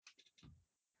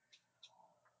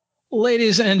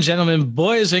Ladies and gentlemen,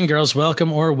 boys and girls,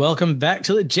 welcome back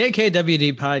to the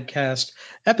JKWD podcast,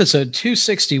 episode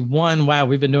 261. Wow,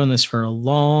 we've been doing this for a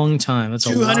long time. That's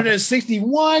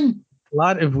 261. A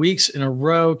lot of weeks in a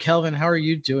row. Kelvin, how are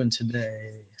you doing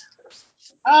today?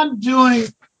 I'm doing.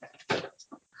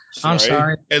 I'm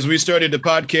sorry. As we started the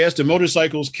podcast, the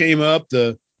motorcycles came up,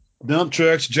 the dump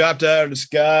trucks dropped out of the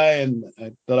sky, and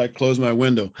I thought I'd close my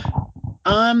window.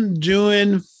 I'm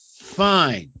doing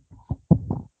fine.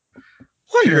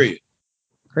 Period.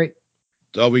 Great.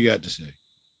 That's all we got to say.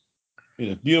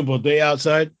 It's a beautiful day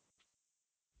outside.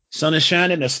 Sun is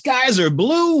shining. The skies are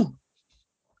blue.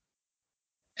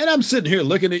 And I'm sitting here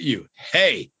looking at you.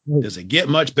 Hey, does it get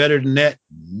much better than that?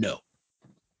 No.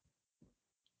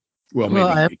 Well,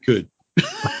 maybe it could.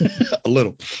 A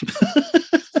little.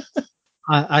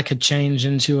 I could change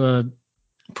into a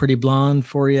pretty blonde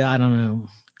for you. I don't know.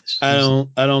 I don't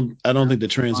think the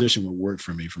transition would work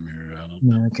for me from here. I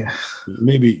don't. Okay.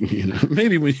 Maybe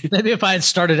if I had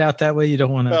started out that way, you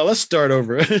don't want to. Well, let's start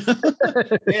over.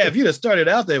 Yeah, if you'd have started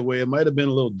out that way, it might have been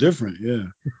a little different. Yeah.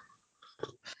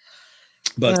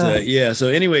 But yeah. So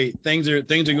anyway, things are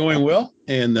going well,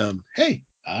 and hey,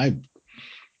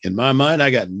 in my mind,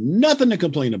 I got nothing to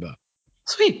complain about.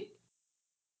 Sweet.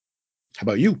 How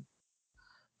about you?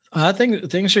 I think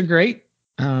things are great.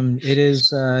 It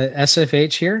is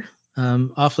SFH here.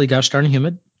 Awfully gosh darn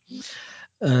humid.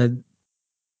 Oh,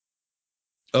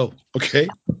 okay.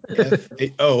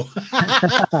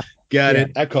 Got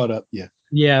it. I caught up. Yeah.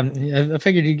 Yeah, I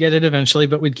figured you'd get it eventually,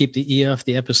 but we'd keep the E off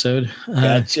the episode.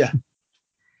 Gotcha.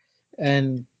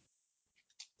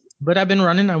 But I've been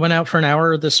running. I went out for an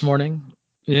hour this morning.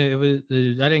 It was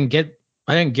I didn't get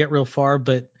real far,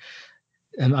 but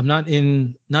I'm not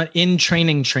in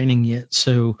training yet,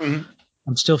 so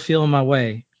I'm still feeling my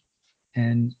way,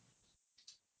 and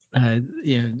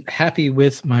happy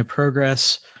with my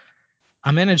progress.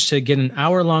 I managed to get an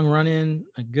hour-long run in,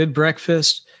 a good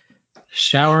breakfast,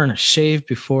 shower, and a shave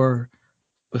before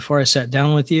I sat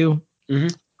down with you.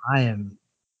 I am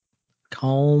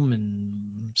calm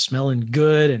and smelling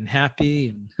good and happy.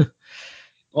 And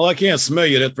well, I can't smell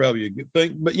you. That's probably a good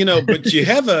thing. But but you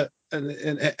have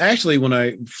and actually, when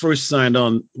I first signed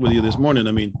on with you this morning,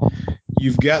 I mean,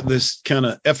 you've got this kind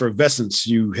of effervescence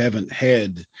you haven't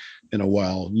had in a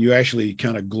while. You're actually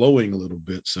kind of glowing a little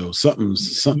bit. So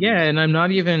something's. Yeah, and I'm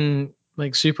not even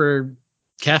like super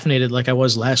caffeinated like I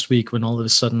was last week when all of a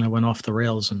sudden I went off the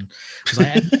rails and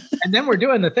and then we're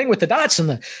doing the thing with the dots and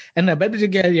the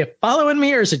you following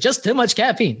me, or is it just too much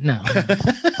caffeine? No.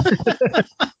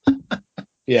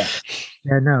 Yeah.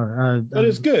 Yeah, no. But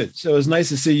it's good. So it's nice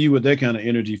to see you with that kind of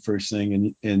energy first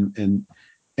thing, and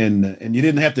you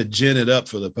didn't have to gin it up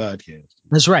for the podcast.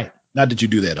 That's right. Not that you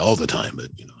do that all the time,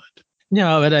 but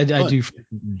No, but I do.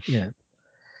 Yeah.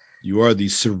 You are the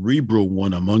cerebral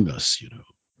one among us,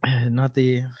 Not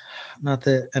the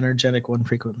energetic one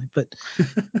frequently, but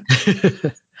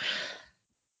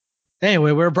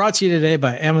anyway, we're brought to you today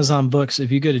by Amazon Books.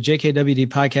 If you go to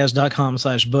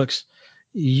jkwdpodcast.com/books,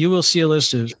 you will see a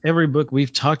list of every book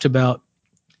we've talked about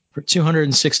for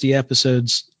 260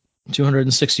 episodes,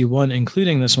 261,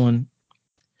 including this one.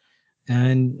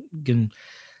 And you can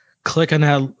click on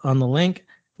the link,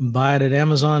 buy it at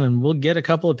Amazon, and we'll get a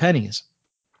couple of pennies.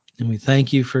 And we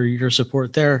thank you for your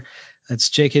support there. That's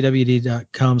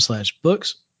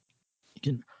jkwd.com/books. You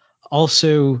can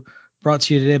also brought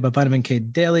to you today by Vitamin K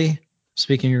Daily.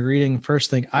 Speaking of reading, first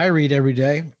thing I read every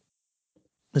day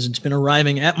is it's been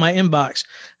arriving at my inbox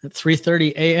at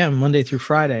 3:30 a.m. Monday through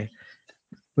Friday,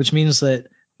 which means that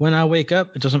when I wake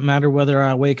up, it doesn't matter whether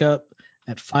I wake up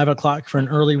at 5 o'clock for an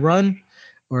early run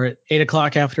or at 8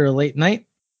 o'clock after a late night.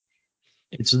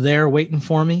 It's there waiting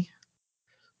for me.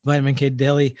 Vitamin K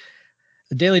Daily,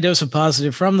 a daily dose of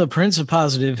positive from the Prince of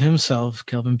Positive himself,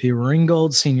 Kelvin P.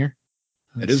 Ringgold Sr.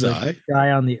 That is I.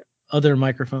 Guy on the other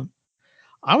microphone.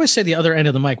 I always say the other end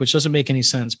of the mic, which doesn't make any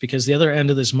sense because the other end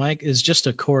of this mic is just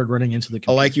a cord running into the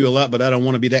computer. I like you a lot, but I don't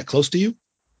want to be that close to you.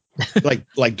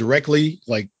 like directly,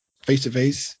 like face to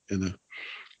face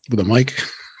with a mic.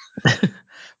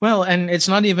 Well, and it's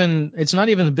not even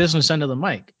the business end of the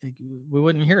mic. We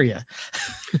wouldn't hear you.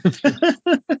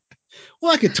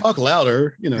 Well, I could talk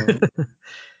louder,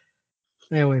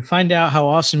 Anyway, find out how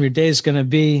awesome your day is going to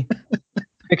be.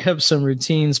 Pick up some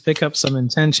routines, pick up some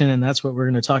intention, and that's what we're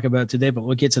going to talk about today, but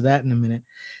we'll get to that in a minute.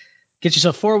 Get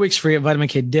yourself 4 weeks free at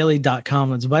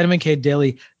vitaminkdaily.com. That's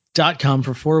vitaminkdaily.com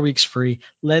for 4 weeks free.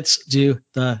 Let's do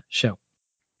the show.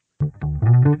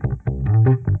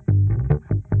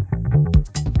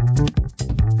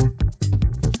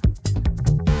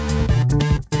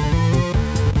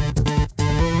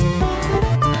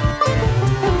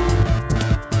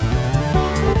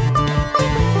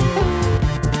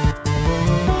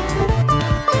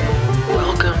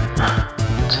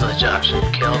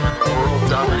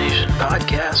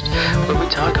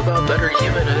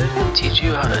 teach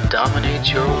you how to dominate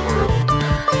your world.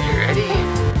 You ready?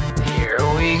 Here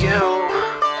we go.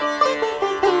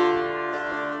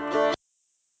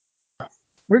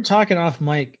 We're talking off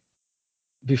mic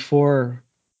before.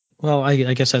 Well,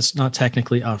 I guess that's not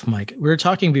technically off mic. We were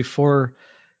talking before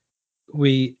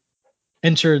we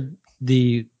entered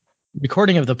the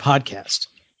recording of the podcast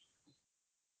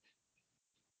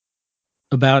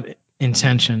about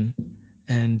intention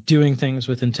and doing things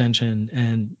with intention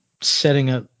and setting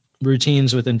up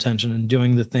routines with intention and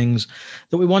doing the things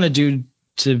that we want to do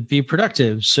to be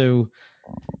productive. So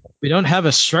we don't have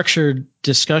a structured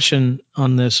discussion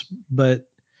on this, but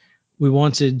we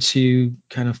wanted to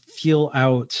kind of feel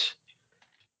out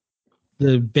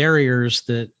the barriers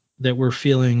that we're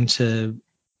feeling to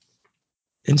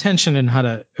intention and how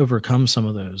to overcome some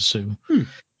of those. So do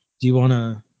you want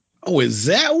to? Oh, is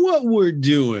that what we're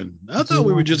doing? I thought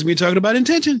we were just going to be talking about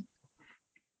intention.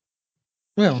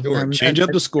 Well, sure, change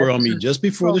up the score on me just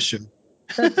before the show.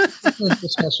 That's a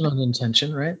discussion on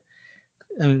intention, right?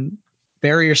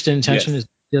 Barriers to intention is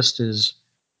just as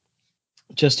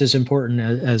important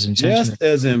as intention. Just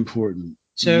as important.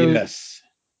 So, yes.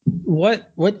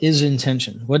 What is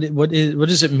intention? What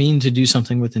does it mean to do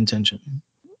something with intention?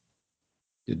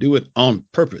 To do it on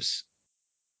purpose.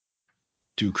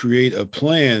 To create a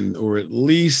plan or at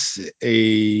least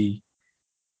a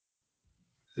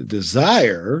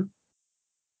desire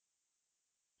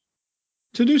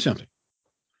to do something.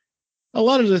 A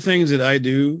lot of the things that I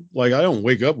do, like I don't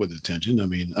wake up with intention.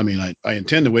 I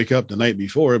intend to wake up the night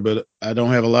before, but I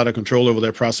don't have a lot of control over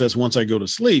that process once I go to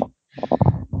sleep.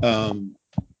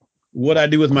 What I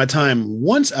do with my time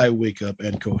once I wake up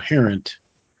and coherent.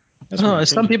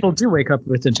 Some people do wake up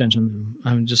with intention.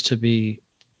 Just to be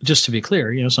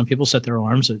clear, some people set their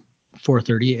alarms at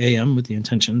 4:30 a.m. with the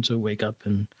intention to wake up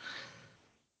and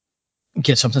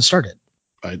get something started.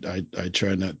 I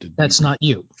try not to. That's not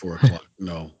you. 4 o'clock.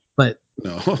 No. But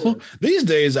no, these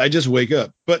days I just wake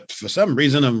up. But for some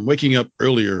reason, I'm waking up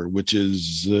earlier, which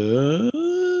is.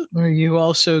 Are you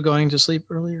also going to sleep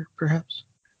earlier, perhaps?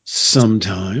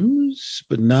 Sometimes,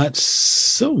 but not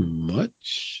so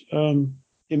much.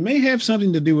 It may have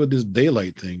something to do with this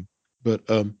daylight thing, but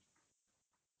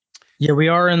yeah, we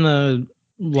are in the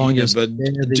longest. Yeah,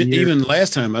 but even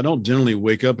last time, I don't generally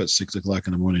wake up at 6 o'clock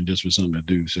in the morning just for something to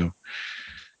do. So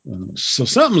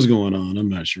something's going on. I'm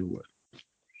not sure what.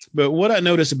 But what I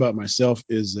notice about myself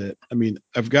is that,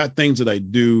 I've got things that I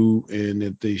do, and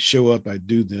if they show up, I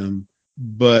do them.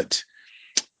 But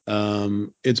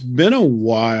it's been a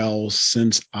while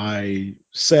since I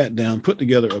sat down, put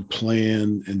together a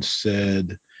plan, and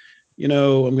said, I'm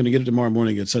going to get it tomorrow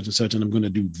morning at such and such, and I'm going to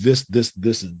do this, this,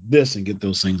 this, and this, and get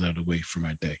those things out of the way for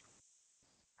my day.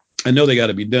 I know they got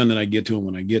to be done, and I get to them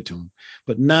when I get to them,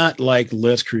 but not like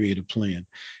let's create a plan.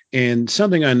 And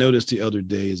something I noticed the other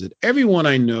day is that everyone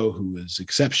I know who is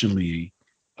exceptionally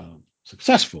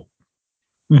successful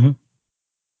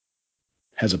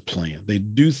has a plan. They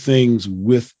do things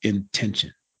with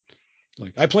intention.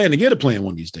 Like I plan to get a plan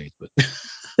one of these days, but.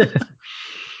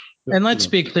 And let's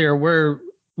be clear,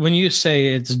 when you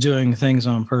say it's doing things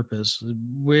on purpose,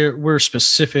 we're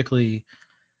specifically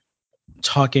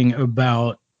talking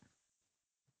about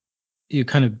you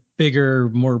kind of bigger,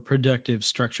 more productive,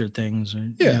 structured things.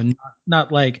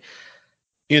 Not like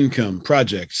income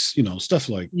projects, stuff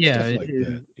like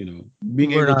that.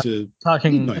 Being able to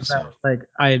talking about like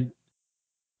I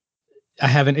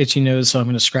have an itchy nose, so I'm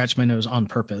going to scratch my nose on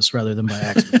purpose rather than by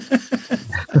accident.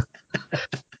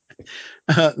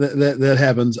 That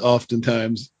happens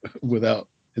oftentimes without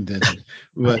intention,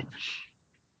 but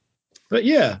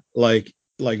yeah, like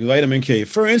vitamin K.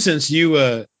 For instance,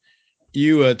 you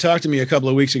talked to me a couple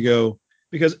of weeks ago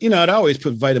because I'd always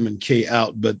put vitamin K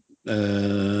out, but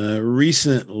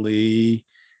recently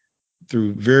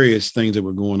through various things that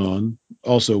were going on,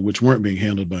 also which weren't being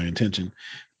handled by intention,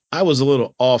 I was a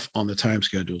little off on the time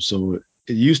schedule. So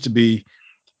it used to be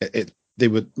they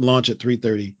would launch at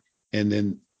 3:30, and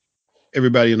then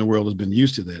everybody in the world has been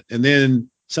used to that. And then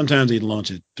sometimes they'd launch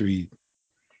at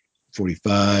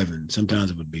 3:45, and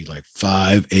sometimes it would be like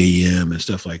 5 a.m. and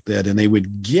stuff like that. And they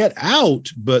would get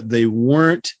out, but they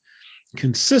weren't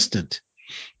consistent.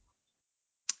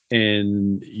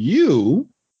 And you,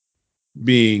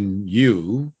 being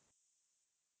you,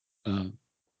 kind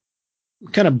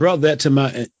of brought that to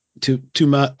my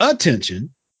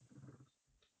attention,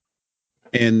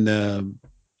 and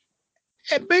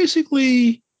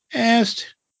basically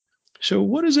asked, so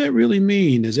what does that really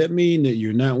mean? Does that mean that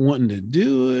you're not wanting to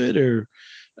do it, or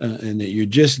and that you're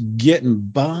just getting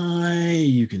by?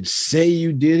 You can say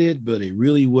you did it, but it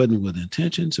really wasn't with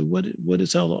intention. So what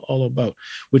it's all about,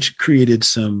 which created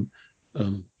some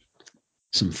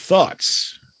some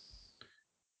thoughts.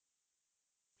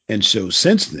 And so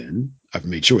since then, I've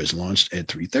made sure it's launched at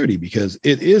 3:30 because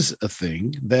it is a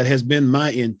thing that has been my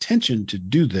intention to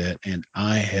do that. And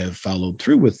I have followed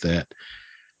through with that.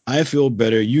 I feel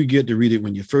better. You get to read it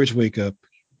when you first wake up,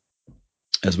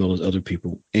 as well as other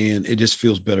people. And it just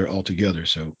feels better altogether.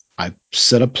 So I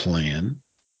set a plan,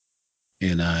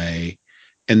 and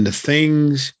the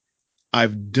things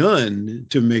I've done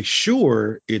to make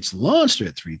sure it's launched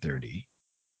at 3:30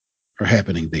 are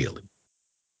happening daily.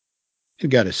 I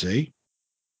gotta say,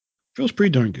 feels pretty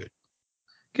darn good.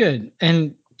 Good.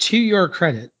 And to your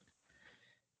credit,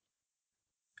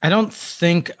 I don't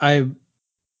think I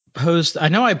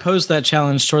know I posed that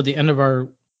challenge toward the end of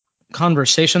our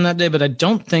conversation that day, but I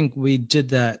don't think we did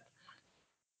that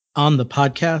on the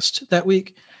podcast that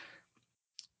week.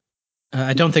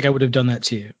 I don't think I would have done that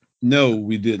to you. No,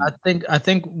 we didn't. I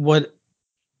think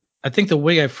the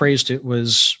way I phrased it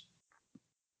was,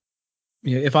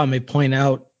 if I may point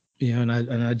out, and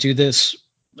I do this,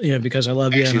 because I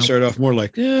love you. Actually, start off more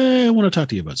like, I want to talk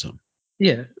to you about something.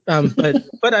 Yeah.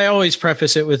 But I always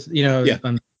preface it with, Yeah.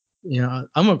 I'm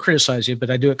going to criticize you, but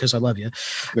I do it because I love you.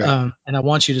 Right. And I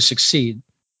want you to succeed.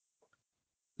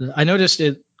 I noticed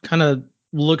it kind of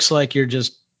looks like you're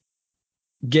just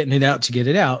getting it out to get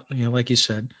it out, like you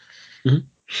said. Mm-hmm.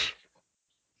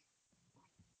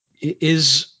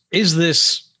 Is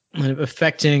this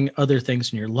affecting other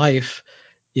things in your life?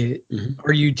 Mm-hmm.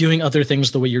 Are you doing other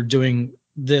things the way you're doing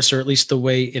this, or at least the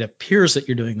way it appears that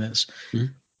you're doing this?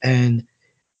 Mm-hmm. And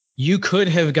you could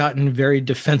have gotten very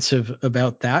defensive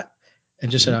about that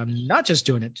and just said, Mm-hmm. I'm not just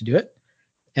doing it to do it,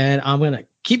 and I'm going to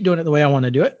keep doing it the way I want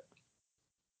to do it.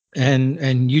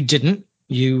 And you didn't.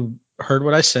 You heard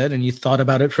what I said and you thought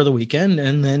about it for the weekend.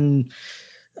 And then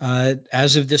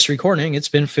as of this recording, it's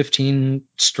been 15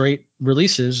 straight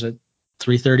releases at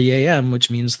 3:30 a.m., which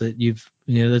means that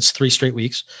that's 3 straight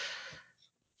weeks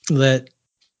that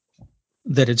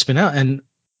it's been out. And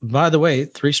by the way,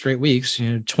 3 straight weeks,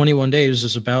 21 days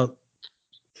is about,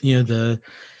 the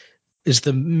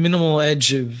minimal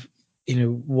edge of,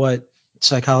 what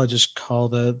psychologists call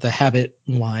the habit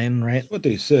line, right? That's what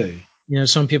they say.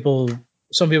 Some people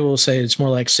will say it's more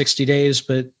like 60 days,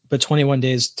 but 21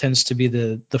 days tends to be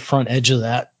the front edge of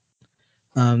that.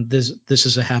 This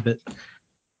is a habit.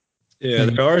 Yeah,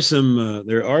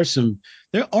 there are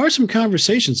some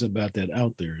conversations about that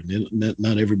out there.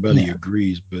 Not everybody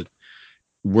agrees, but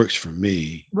works for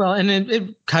me. Well, and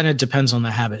it kind of depends on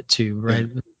the habit too, right?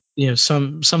 Yeah.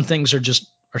 Some things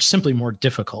are simply more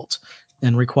difficult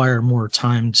and require more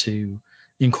time to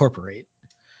incorporate.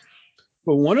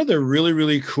 But one of the really,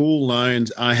 really cool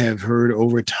lines I have heard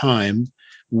over time,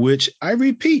 which I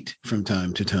repeat from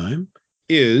time to time,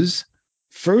 is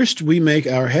first we make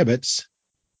our habits,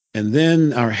 and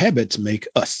then our habits make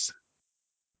us.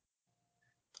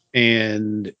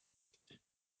 And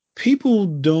people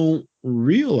don't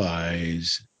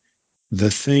realize the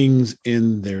things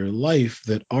in their life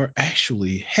that are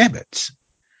actually habits.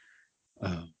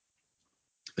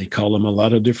 They call them a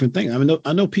lot of different things.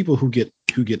 I know people who get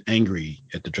angry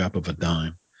at the drop of a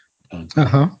dime. That's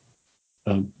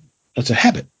a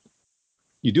habit.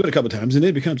 You do it a couple of times, and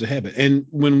it becomes a habit. And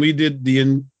when we did the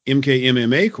MK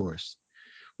MMA course,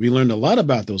 we learned a lot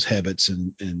about those habits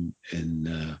and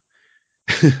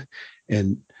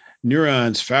and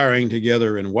neurons firing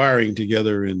together and wiring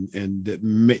together, and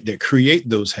that create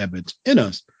those habits in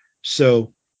us.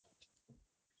 So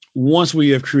once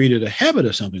we have created a habit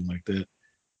of something like that,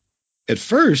 at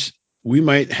first we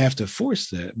might have to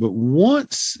force that, but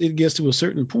once it gets to a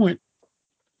certain point,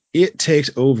 it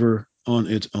takes over on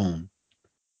its own,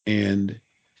 and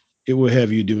it will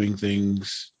have you doing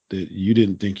things that you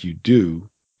didn't think you'd do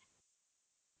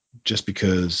just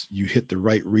because you hit the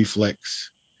right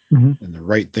reflex and the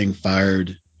right thing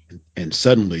fired, and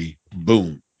suddenly,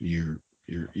 boom, you're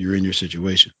in your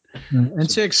situation. And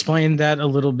to explain that a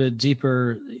little bit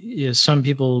deeper, some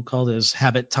people call this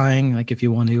habit tying. Like if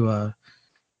you want to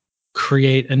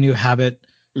create a new habit,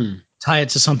 tie it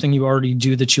to something you already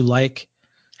do that you like.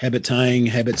 Habit tying,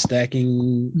 habit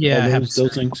stacking, all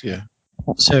those things. Yeah.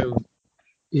 So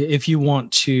if you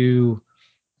want to,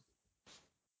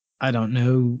 I don't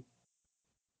know,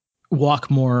 walk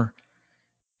more,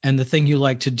 and the thing you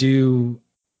like to do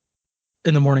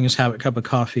in the morning is have a cup of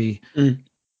coffee,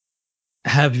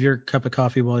 have your cup of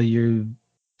coffee while you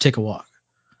take a walk.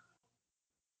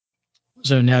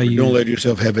 So now you don't let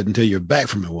yourself have it until you're back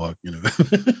from a walk,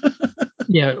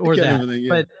 Yeah, or that.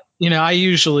 But I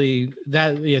usually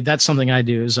that's something I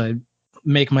do is I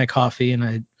make my coffee and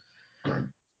I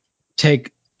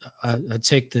take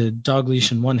the dog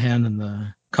leash in one hand and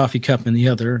the coffee cup in the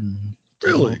other. And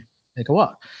really? take a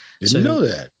walk. Didn't know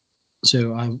that.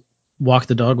 So I walk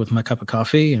the dog with my cup of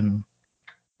coffee, and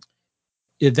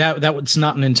that was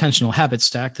not an intentional habit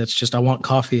stack. That's just I want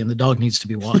coffee and the dog needs to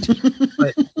be walked.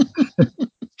 But,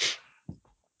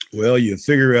 well, you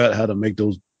figure out how to make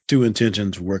those two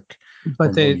intentions work.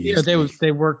 But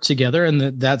they work together,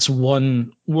 and that's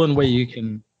one way you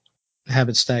can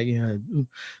habit stack.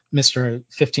 Mr.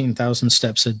 15,000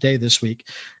 steps a day this week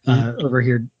over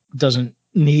here doesn't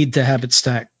need to habit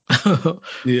stack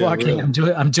walking.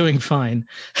 Really. I'm doing fine.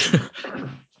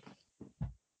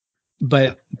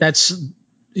 But that's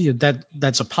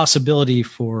a possibility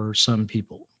for some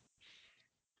people.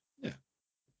 Yeah.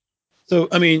 So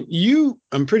I mean,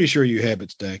 I'm pretty sure you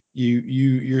habit stack.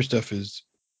 Your stuff is.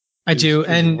 I do,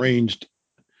 and arranged.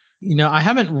 I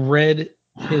haven't read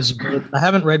his book. I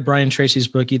haven't read Brian Tracy's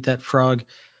book, Eat That Frog,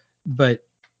 but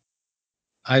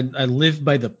I live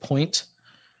by the point.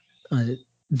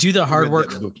 Do the hard work.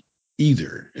 That book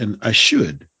either, and I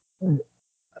should.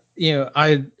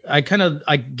 I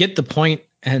get the point,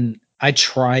 and I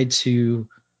try to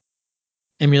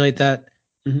emulate that.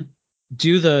 Mm-hmm.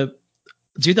 Do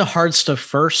the hard stuff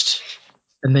first,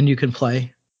 and then you can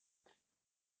play.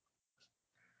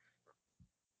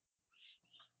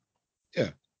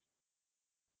 Yeah.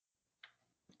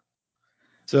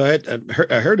 So I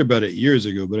heard about it years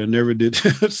ago, but I never did.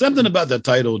 Something about the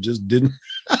title just didn't.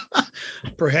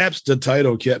 Perhaps the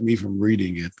title kept me from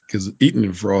reading it, because Eating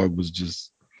a Frog was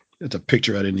just, it's a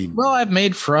picture I didn't even. Well, I've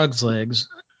made frog's legs.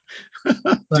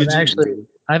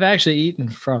 I've actually eaten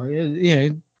frog.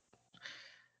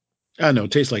 I know,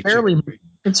 it tastes like fairly. chicken.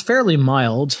 It's fairly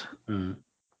mild,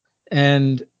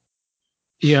 and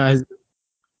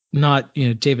not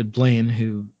David Blaine,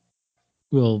 who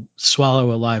will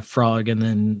swallow a live frog and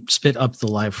then spit up the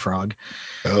live frog.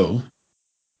 Oh,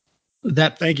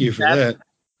 thank you for that.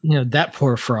 That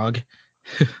poor frog.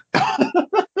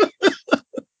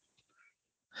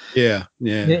 Yeah.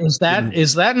 Is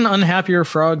that an unhappier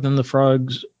frog than the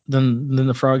frogs than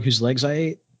the frog whose legs I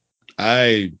ate?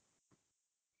 I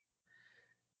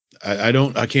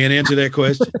can't answer that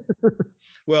question.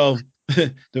 Well,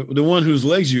 the one whose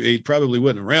legs you ate probably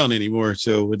wasn't around anymore,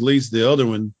 so at least the other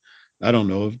one, I don't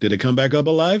know. Did it come back up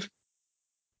alive?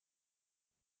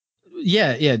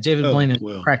 Yeah. David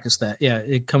Blaine practiced that. Yeah,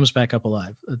 it comes back up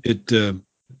alive. It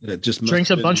just drinks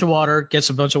a bunch of water, gets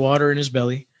a bunch of water in his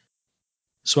belly,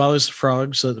 swallows the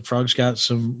frog so the frog's got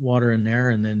some water in there,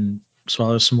 and then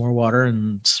swallows some more water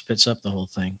and spits up the whole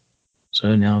thing.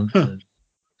 So now,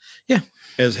 yeah.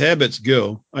 As habits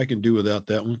go, I can do without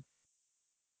that one.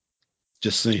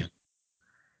 Just saying.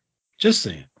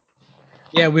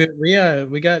 Yeah, we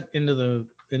got into the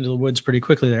woods pretty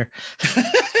quickly there.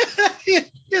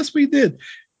 Yes, we did.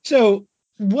 So,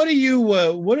 what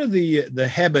are the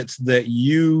habits that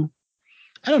you?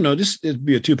 I don't know. It'd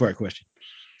be a two-part question.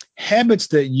 Habits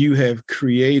that you have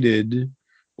created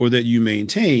or that you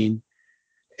maintain,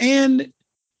 and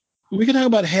we can talk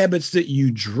about habits that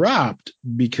you dropped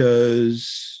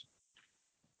because.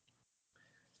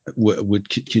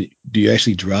 Do you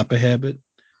actually drop a habit?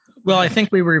 Well, I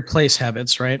think we replace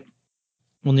habits, right?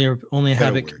 Only a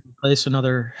habit can replace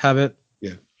another habit.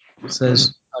 Yeah,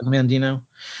 says Mandino.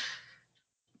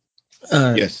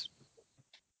 Yes.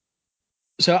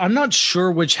 So I'm not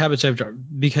sure which habits I've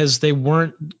dropped because I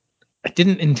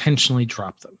didn't intentionally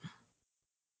drop them.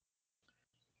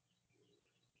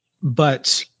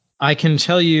 But I can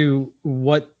tell you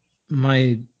what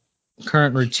my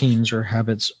current routines or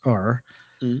habits are.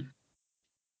 Mm-hmm.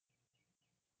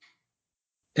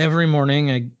 Every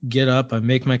morning I get up, I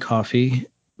make my coffee.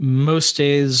 Most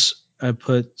days I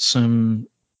put some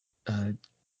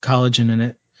collagen in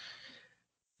it,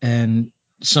 and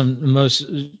most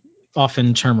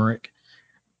often turmeric,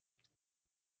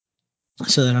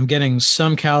 so that I'm getting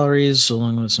some calories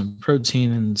along with some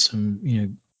protein and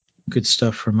some good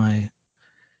stuff for my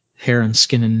hair and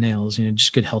skin and nails,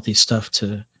 just good healthy stuff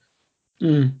to.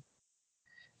 And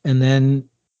then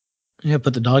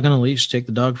put the dog on a leash, take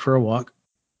the dog for a walk.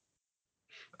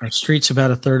 Our street's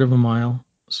about a third of a mile,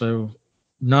 so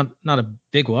not a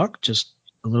big walk, just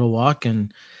a little walk,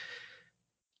 and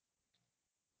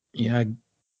I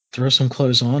throw some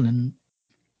clothes on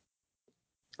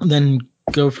and then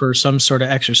go for some sort of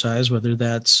exercise, whether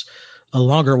that's a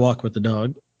longer walk with the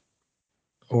dog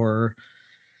or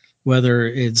whether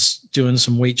it's doing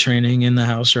some weight training in the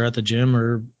house or at the gym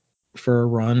or for a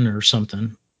run or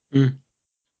something. And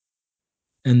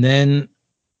then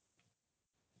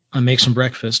I make some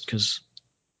breakfast because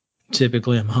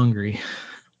typically I'm hungry.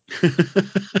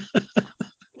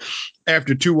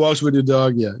 After 2 walks with your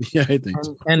dog, yeah, I think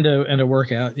so. And a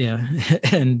workout, yeah.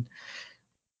 And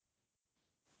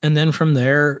And then from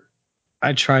there,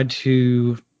 I tried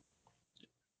to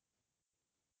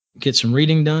get some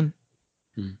reading done.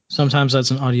 Sometimes that's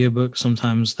an audiobook.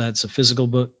 Sometimes that's a physical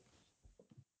book.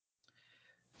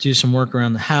 Do some work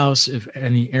around the house if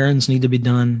any errands need to be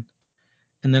done.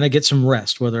 And then I get some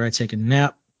rest, whether I take a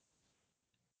nap,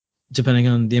 depending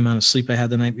on the amount of sleep I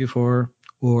had the night before,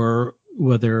 or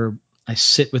whether I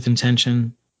sit with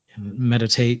intention and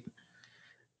meditate.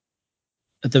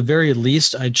 At the very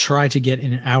least, I try to get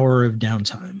an hour of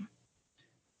downtime.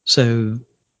 So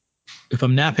if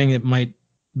I'm napping, it might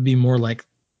be more like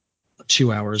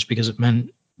 2 hours because it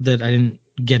meant that I didn't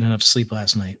get enough sleep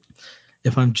last night.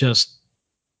 If I'm just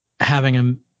having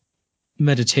a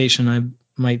meditation, I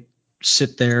might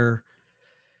sit there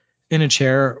in a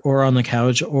chair or on the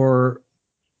couch, or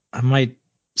I might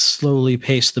slowly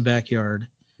pace the backyard.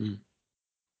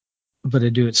 But I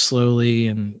do it slowly,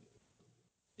 and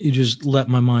you just let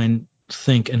my mind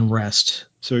think and rest.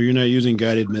 So you're not using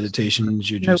guided meditations.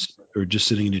 You're just, or just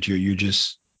sitting in a chair. You're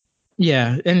just.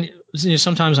 Yeah. And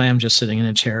sometimes I am just sitting in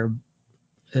a chair,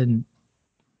 and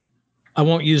I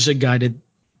won't use a guided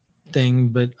thing,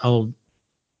 but I'll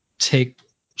take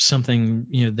something,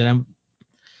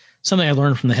 something I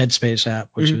learned from the Headspace app,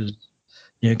 which was,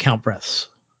 count breaths.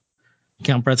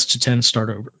 Count breaths to 10, start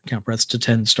over. Count breaths to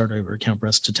 10, start over. Count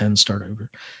breaths to 10, start over.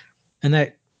 And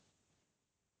that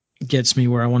gets me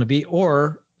where I want to be.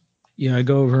 Or, I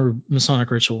go over Masonic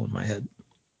ritual in my head.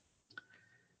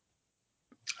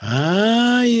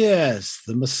 Ah, yes,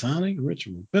 the Masonic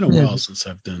ritual. Been a while since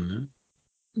I've done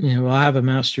that. Well, I have a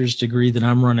master's degree that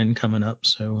I'm running coming up,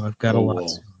 so I've got a lot.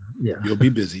 Well, yeah, you'll be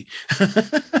busy.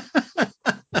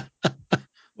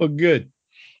 Well, good.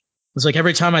 It's like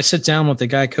every time I sit down with the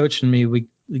guy coaching me, we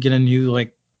get a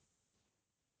new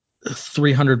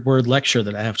 300 word lecture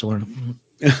that I have to learn.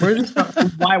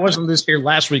 Why wasn't this here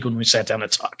last week when we sat down to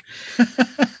talk?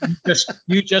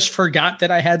 You just forgot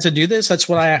that I had to do this. That's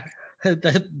why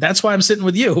I'm sitting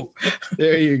with you.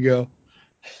 There you go.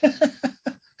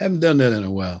 Haven't done that in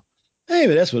a while. Hey,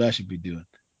 but that's what I should be doing.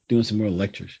 Doing some more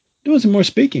lectures. Doing some more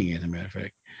speaking, as a matter of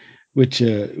fact, which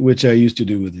I used to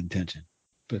do with intention.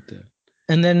 But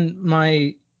and then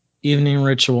my evening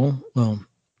ritual. Well,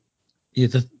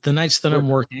 the nights that I'm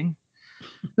working.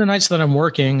 The nights that I'm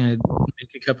working, I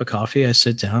make a cup of coffee, I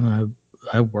sit down, and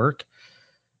I work.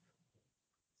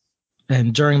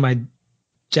 And during my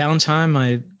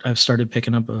downtime, I've started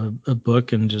picking up a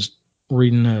book and just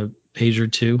reading a page or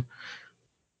two.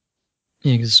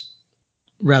 Because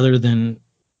rather than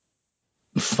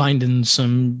finding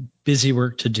some busy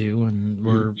work to do and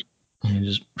we're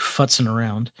just futzing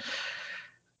around,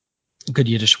 good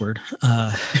Yiddish word.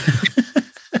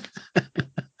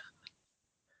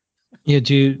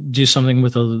 Do something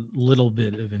with a little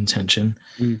bit of intention.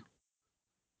 And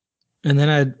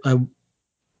then I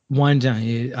wind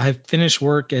down. I finish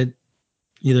work at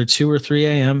either 2 or 3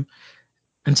 a.m.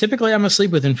 And typically I'm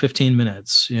asleep within 15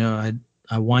 minutes.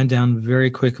 I wind down very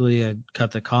quickly. I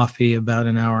cut the coffee about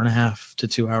an hour and a half to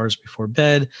 2 hours before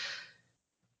bed.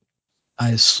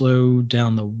 I slow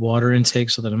down the water intake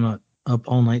so that I'm not up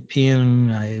all night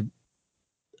peeing. I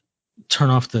turn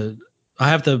off I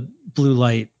have the blue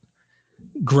light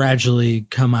gradually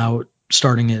come out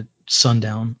starting at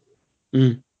sundown.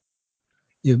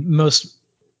 Most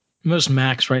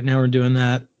Macs right now are doing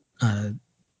that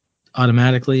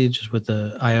automatically just with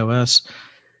the iOS.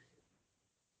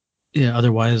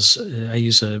 Otherwise I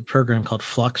use a program called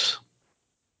Flux,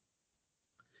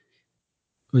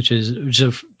 which is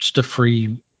just a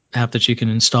free app that you can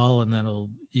install,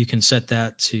 and you can set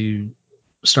that to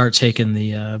start taking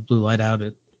the blue light out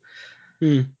at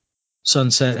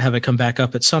sunset, have it come back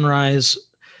up at sunrise.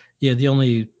 The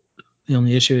only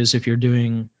issue is if you're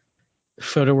doing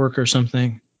photo work or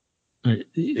something.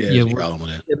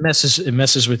 It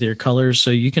messes with your colors, so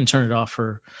you can turn it off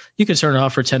for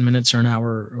 10 minutes or an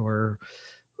hour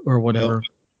or whatever. Well,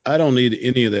 I don't need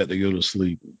any of that to go to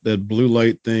sleep. That blue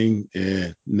light thing,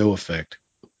 no effect.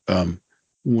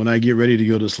 When I get ready to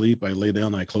go to sleep, I lay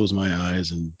down, I close my eyes,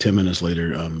 and 10 minutes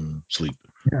later, I'm asleep.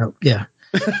 Yeah.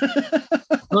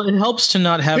 Well, it helps to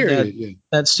not have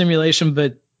that stimulation,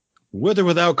 but with or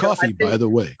without coffee, by the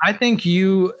way. I think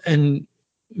you and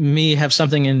me have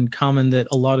something in common that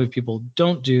a lot of people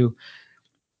don't do,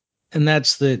 and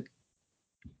that's that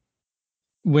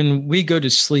when we go to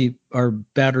sleep, our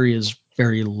battery is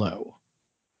very low.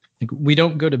 We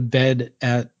don't go to bed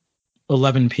at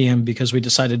 11 p.m. because we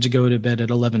decided to go to bed at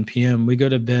 11 p.m. We go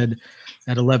to bed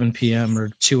at 11 p.m. or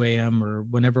 2 a.m. or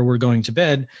whenever we're going to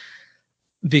bed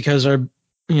because our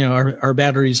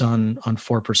battery's on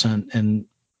 4%, and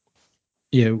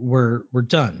we're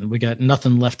done. We got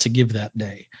nothing left to give that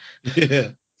day.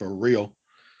 Yeah. for real.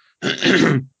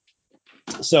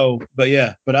 So, but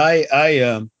yeah, but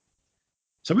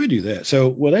somebody do that. So,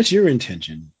 well, that's your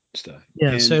intention stuff.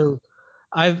 Yeah. And So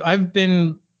I've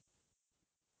been,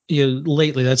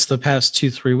 lately, that's the past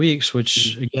 2-3 weeks,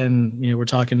 which again, we're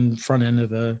talking front end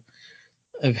of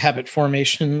habit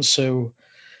formation. So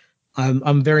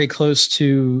I'm very close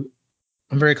to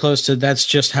that's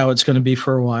just how it's going to be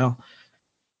for a while,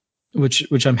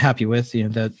 which I'm happy with.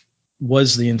 That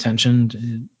was the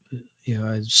intention.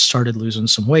 I started losing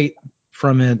some weight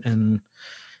from it, and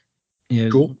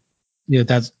cool.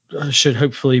 That should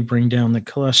hopefully bring down the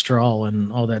cholesterol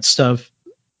and all that stuff.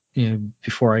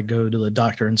 Before I go to the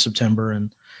doctor in September,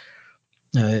 and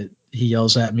he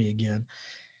yells at me again.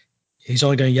 He's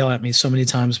only going to yell at me so many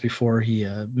times before he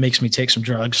makes me take some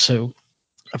drugs. So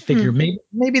I figure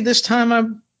maybe this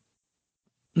time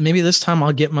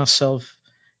I'll get myself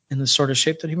in the sort of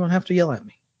shape that he won't have to yell at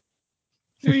me.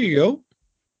 There you go.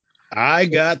 I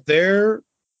got there.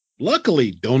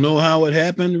 Luckily, don't know how it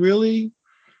happened really.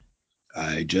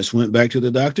 I just went back to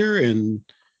the doctor and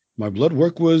my blood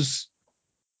work was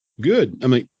good. I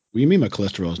mean, what do you mean my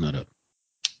cholesterol is not up?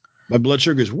 My blood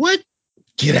sugar is what?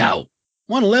 Get out.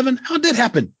 111? How'd that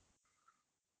happen?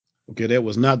 Okay, that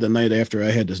was not the night after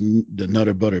I had the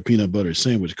Nutter Butter peanut butter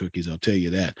sandwich cookies. I'll tell you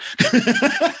that.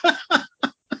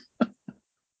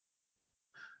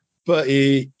 But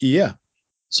yeah.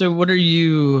 So what are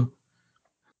you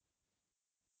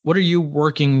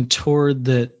working toward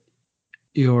that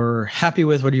you're happy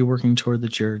with? What are you working toward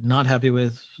that you're not happy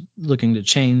with, looking to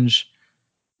change?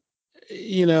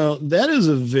 That is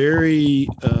a very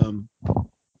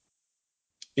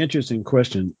interesting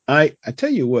question. I tell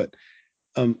you what,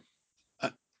 I'm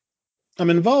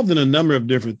involved in a number of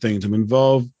different things. I'm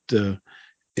involved in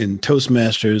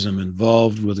Toastmasters. I'm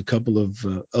involved with a couple of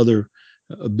other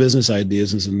business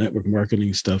ideas and some network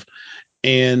marketing stuff.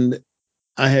 And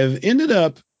I have ended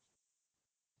up,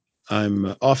 I'm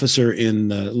an officer in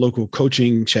the local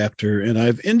coaching chapter, and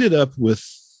I've ended up with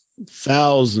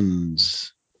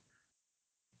thousands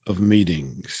of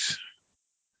meetings.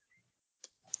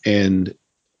 And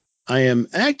I am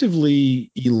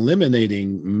actively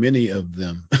eliminating many of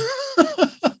them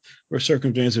or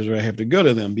circumstances where I have to go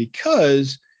to them,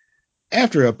 because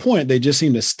after a point, they just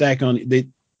seem to stack on.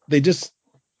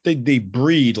 They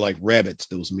breed like rabbits,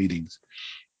 those meetings.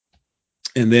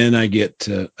 And then I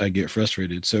get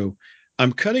frustrated. So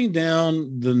I'm cutting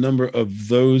down the number of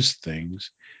those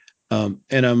things. And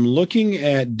I'm looking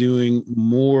at doing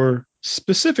more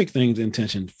specific things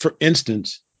intention. For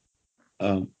instance,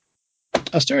 I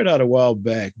started out a while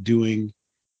back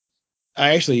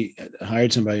I actually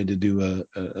hired somebody to do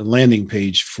a landing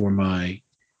page for my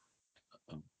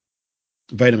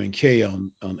vitamin K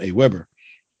on Aweber.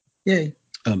 Yay.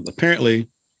 Apparently,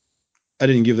 I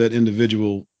didn't give that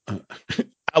individual,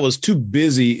 I was too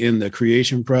busy in the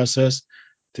creation process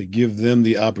to give them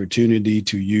the opportunity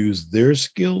to use their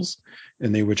skills,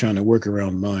 and they were trying to work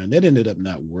around mine. That ended up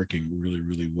not working really,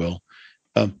 really well.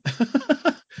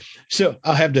 So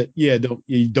I'll have to,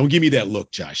 don't give me that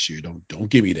look, Josh. Don't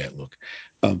give me that look.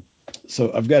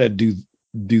 So I've got to do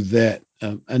that.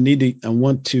 I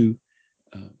want to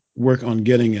work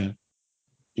on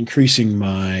increasing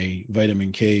my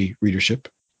vitamin K readership,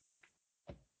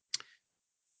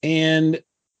 and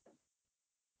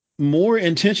more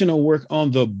intentional work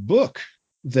on the book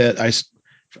that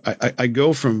I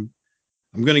go from,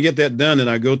 I'm going to get that done, and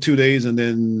I go 2 days, and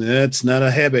then that's not a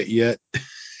habit yet.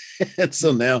 And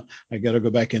so now I got to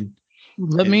go back and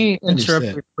let me interrupt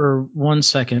you for 1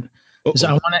 second, because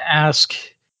I want to ask,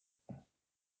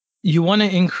 you want to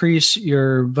increase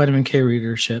your vitamin K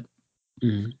readership.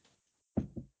 Mm-hmm.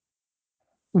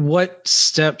 What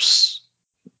steps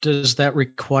does that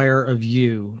require of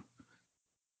you?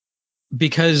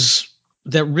 Because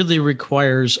that really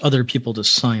requires other people to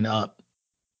sign up.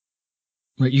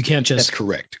 Right? You can't just. That's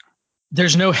correct.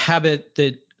 There's no habit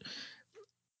that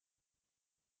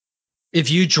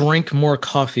if you drink more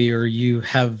coffee or you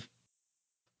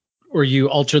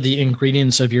alter the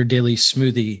ingredients of your daily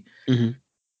smoothie, mm-hmm.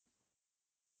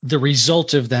 the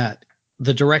result of that,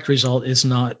 the direct result, is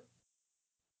not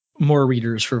more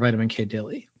readers for Vitamin K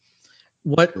Daily.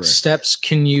 What Correct. Steps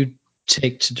can you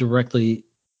take to directly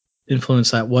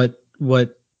influence that? What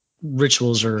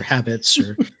rituals or habits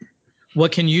or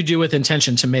what can you do with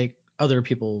intention to make other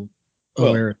people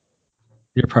aware of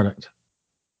your product?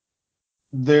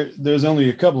 There's only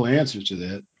a couple of answers to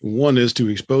that. One is to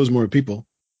expose more people,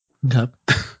 okay.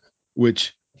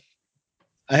 Which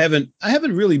I haven't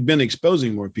really been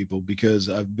exposing more people, because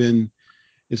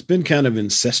it's been kind of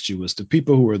incestuous. The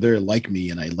people who are there like me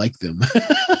and I like them.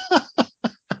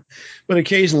 But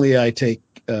occasionally I take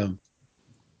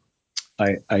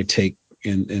I take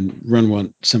and run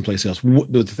one someplace else.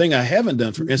 The thing I haven't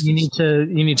done, for instance,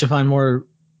 you need to find more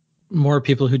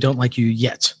people who don't like you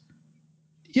yet.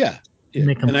 Yeah.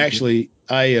 Make them And like actually,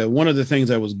 I one of the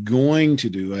things I was going to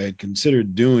do, I had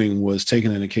considered doing, was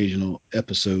taking an occasional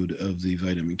episode of the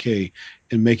Vitamin K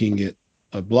and making it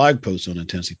a blog post, on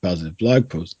Intensely Positive blog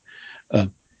post, uh,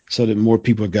 so that more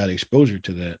people got exposure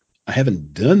to that. I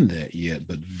haven't done that yet,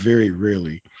 but very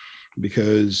rarely,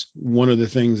 because one of the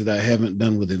things that I haven't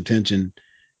done with intention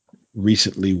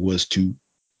recently was to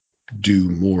do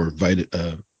more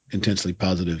intensely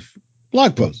positive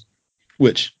blog posts,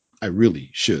 which I really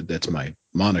should. That's my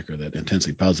moniker, that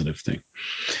intensely positive thing.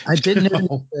 I did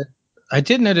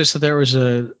notice that there was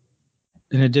an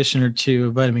edition or two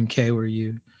of Vitamin K where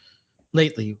you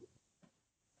lately,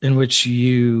 in which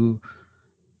you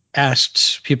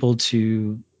asked people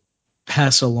to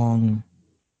pass along.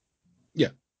 Yeah.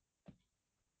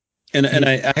 And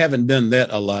I haven't done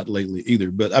that a lot lately either,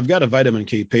 but I've got a Vitamin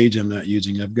K page I'm not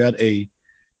using. I've got so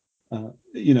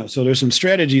there's some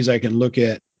strategies I can look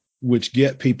at which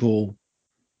get people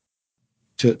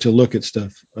to look at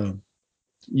stuff,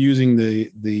 using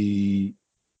the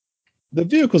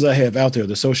vehicles I have out there,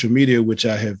 the social media, which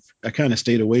I kind of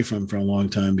stayed away from for a long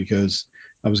time because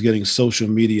I was getting social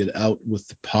media out with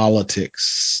the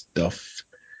politics stuff.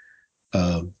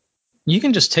 You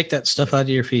can just take that stuff out of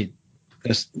your feed.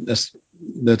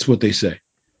 That's what they say,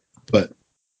 but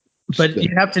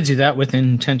you have to do that with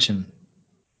intention.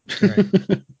 Right.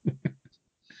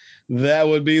 That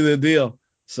would be the deal.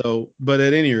 So, but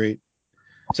at any rate,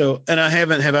 and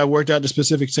have I worked out the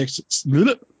specific steps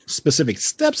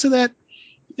of that?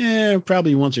 Yeah,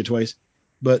 probably once or twice,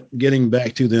 but getting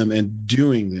back to them and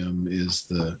doing them is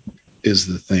the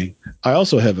thing. I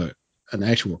also have an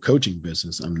actual coaching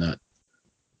business. I'm not,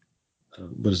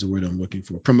 what is the word I'm looking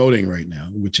for? Promoting right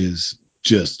now, which is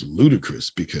just ludicrous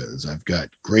because I've got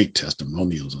great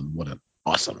testimonials on what an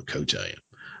awesome coach I am.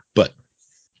 But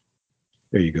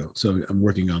there you go. So I'm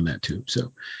working on that too.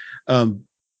 So,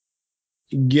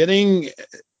 getting,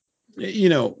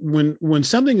 when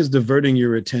something is diverting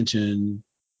your attention,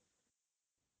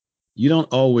 you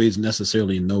don't always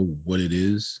necessarily know what it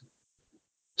is.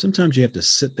 Sometimes you have to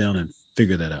sit down and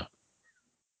figure that out.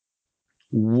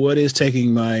 What is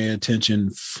taking my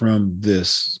attention from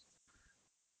this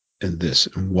and this?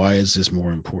 And why is this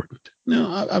more important?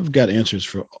 Now, I've got answers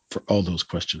for all those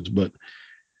questions, but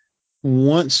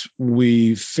once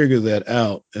we figure that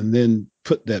out and then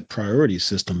put that priority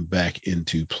system back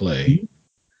into play,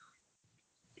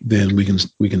 then we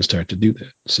can start to do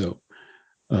that. So,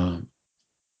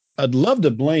 I'd love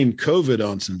to blame COVID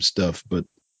on some stuff, but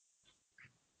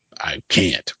I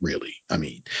can't really. I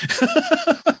mean,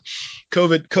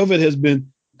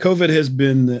 COVID has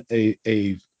been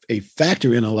a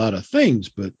factor in a lot of things,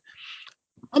 but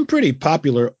I'm pretty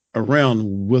popular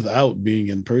around without being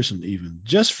in person, even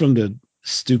just from the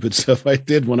stupid stuff I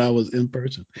did when I was in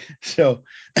person. So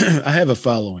I have a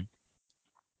following.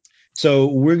 So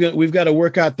we've got to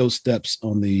work out those steps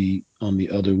on the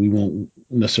other. We won't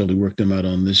necessarily work them out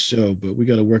on this show, but we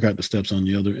got to work out the steps on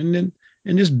the other,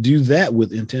 and just do that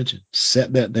with intention.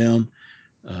 Set that down,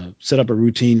 set up a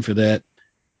routine for that.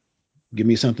 Give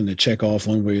me something to check off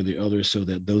one way or the other so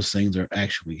that those things are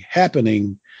actually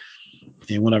happening.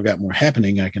 And when I've got more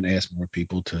happening, I can ask more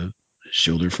people to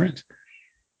show their friends.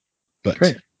 But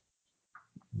Great.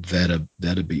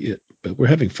 That'd be it. But we're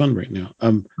having fun right now.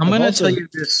 I'm going to tell you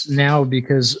this now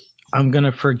because I'm going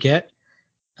to forget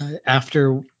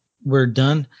after we're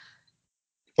done.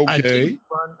 Okay.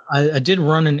 I did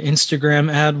run an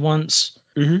Instagram ad once.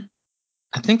 Mm-hmm.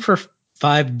 I think for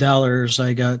 $5,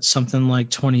 I got something like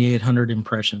 2,800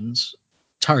 impressions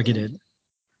targeted.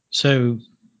 So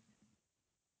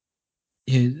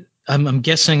I'm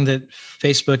guessing that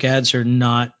Facebook ads are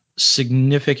not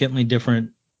significantly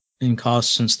different in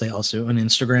cost since they also own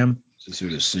Instagram. So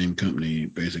they're the same company,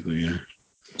 basically.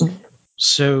 Yeah.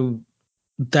 So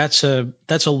that's a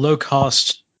low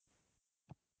cost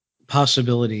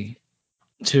possibility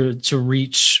to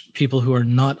reach people who are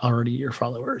not already your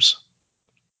followers.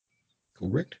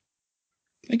 Correct.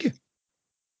 Thank you.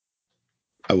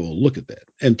 I will look at that.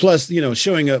 And plus,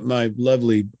 showing up my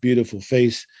lovely, beautiful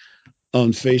face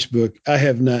on Facebook, I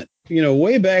have not,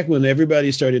 way back when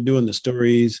everybody started doing the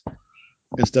stories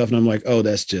and stuff, and I'm like, oh,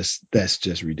 that's just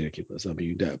ridiculous. I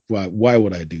mean, why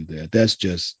would I do that? That's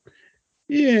just,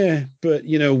 yeah. But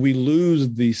we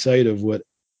lose the sight of what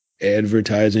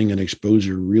advertising and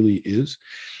exposure really is.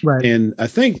 Right. And I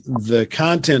think the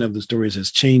content of the stories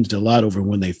has changed a lot over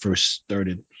when they first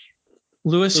started.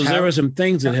 Lewis, so there are some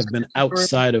things that have been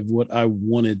outside of what I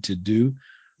wanted to do,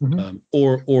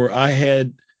 or I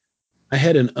had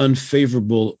an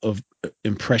unfavorable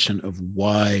impression of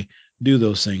why do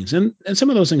those things, and some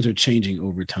of those things are changing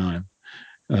over time.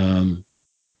 And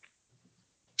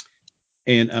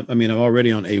I mean, I'm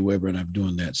already on AWeber and I'm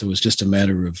doing that, so it's just a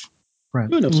matter of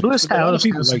doing those Lewis things. A lot of Howes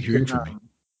people like hearing from me.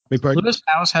 Lewis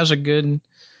Howes has a good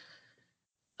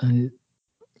Facebook,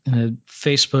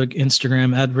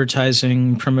 Instagram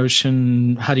advertising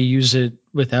promotion, how to use it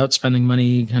without spending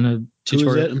money kind of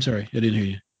tutorial. Who is that? I'm sorry, I didn't hear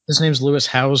you. His name's Lewis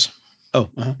Howes. Oh,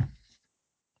 Howes.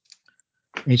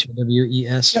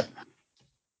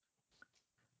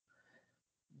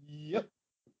 Yep.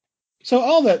 So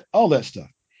all that stuff.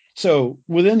 So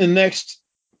within the next,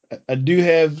 I do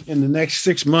have in the next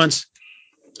 6 months,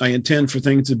 I intend for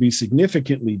things to be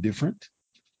significantly different.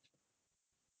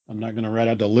 I'm not going to write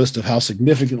out the list of how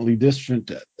significantly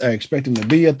different I expect them to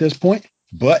be at this point,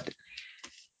 but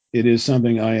it is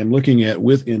something I am looking at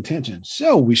with intention.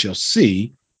 So we shall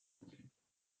see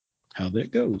how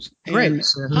that goes. Great.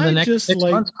 So the next 6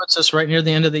 months puts us right near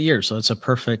the end of the year. So it's a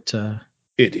perfect.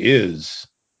 It is.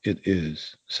 It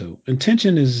is. So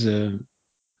intention is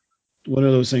one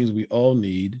of those things we all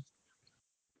need,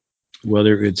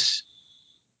 whether it's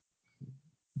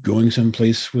going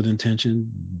someplace with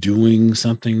intention, doing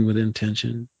something with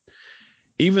intention.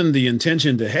 Even the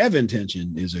intention to have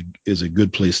intention is a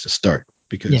good place to start,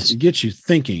 because it gets you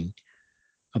thinking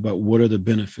about what are the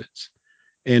benefits.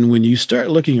 And when you start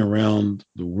looking around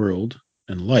the world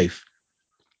and life,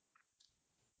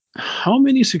 how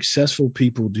many successful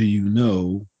people do you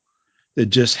know that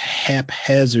just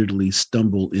haphazardly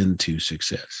stumble into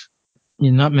success?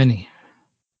 Not many.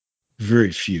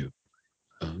 Very few.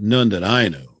 None that I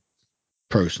know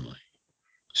personally.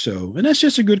 So, and that's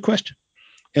just a good question.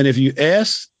 And if you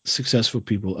ask successful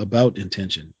people about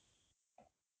intention,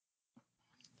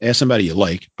 ask somebody you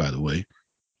like, by the way,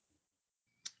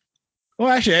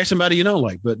 or actually ask somebody you don't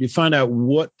like, but you find out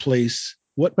but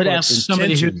ask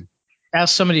somebody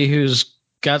who's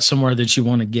got somewhere that you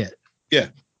want to get. Yeah.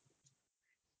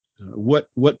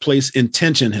 What place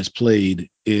intention has played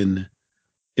in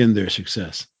their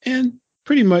success, and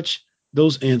pretty much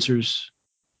those answers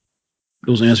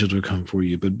will come for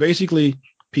you. But basically,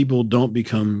 people don't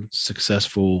become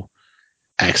successful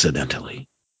accidentally.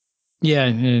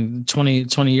 Yeah,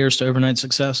 20 years to overnight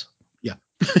success. Yeah.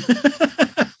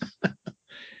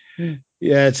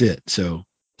 Yeah, that's it. So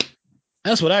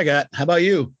that's what I got. How about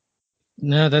you?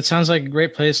 No, that sounds like a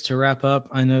great place to wrap up.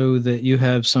 I know that you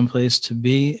have someplace to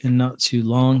be in not too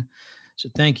long. So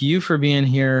thank you for being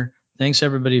here. Thanks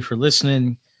everybody for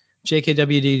listening.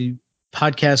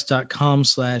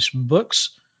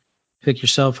 jkwdpodcast.com/books. Pick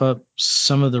yourself up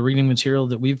some of the reading material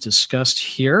that we've discussed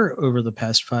here over the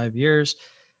past 5 years.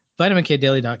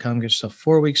 VitaminKDaily.com. Get yourself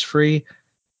 4 weeks free.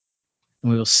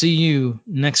 And we will see you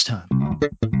next time.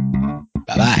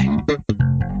 Bye-bye.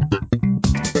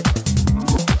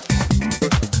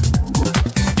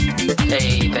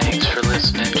 Hey, thanks for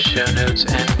listening. Show notes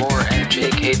and more at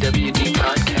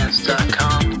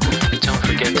jkwdpodcast.com. Don't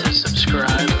forget to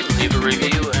subscribe, leave a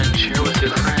review, and share with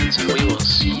your friends, and we will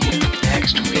see you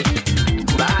next week.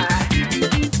 Bye.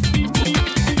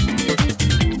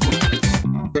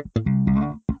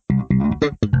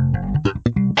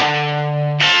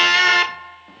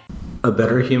 A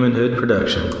Better Humanhood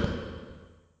production.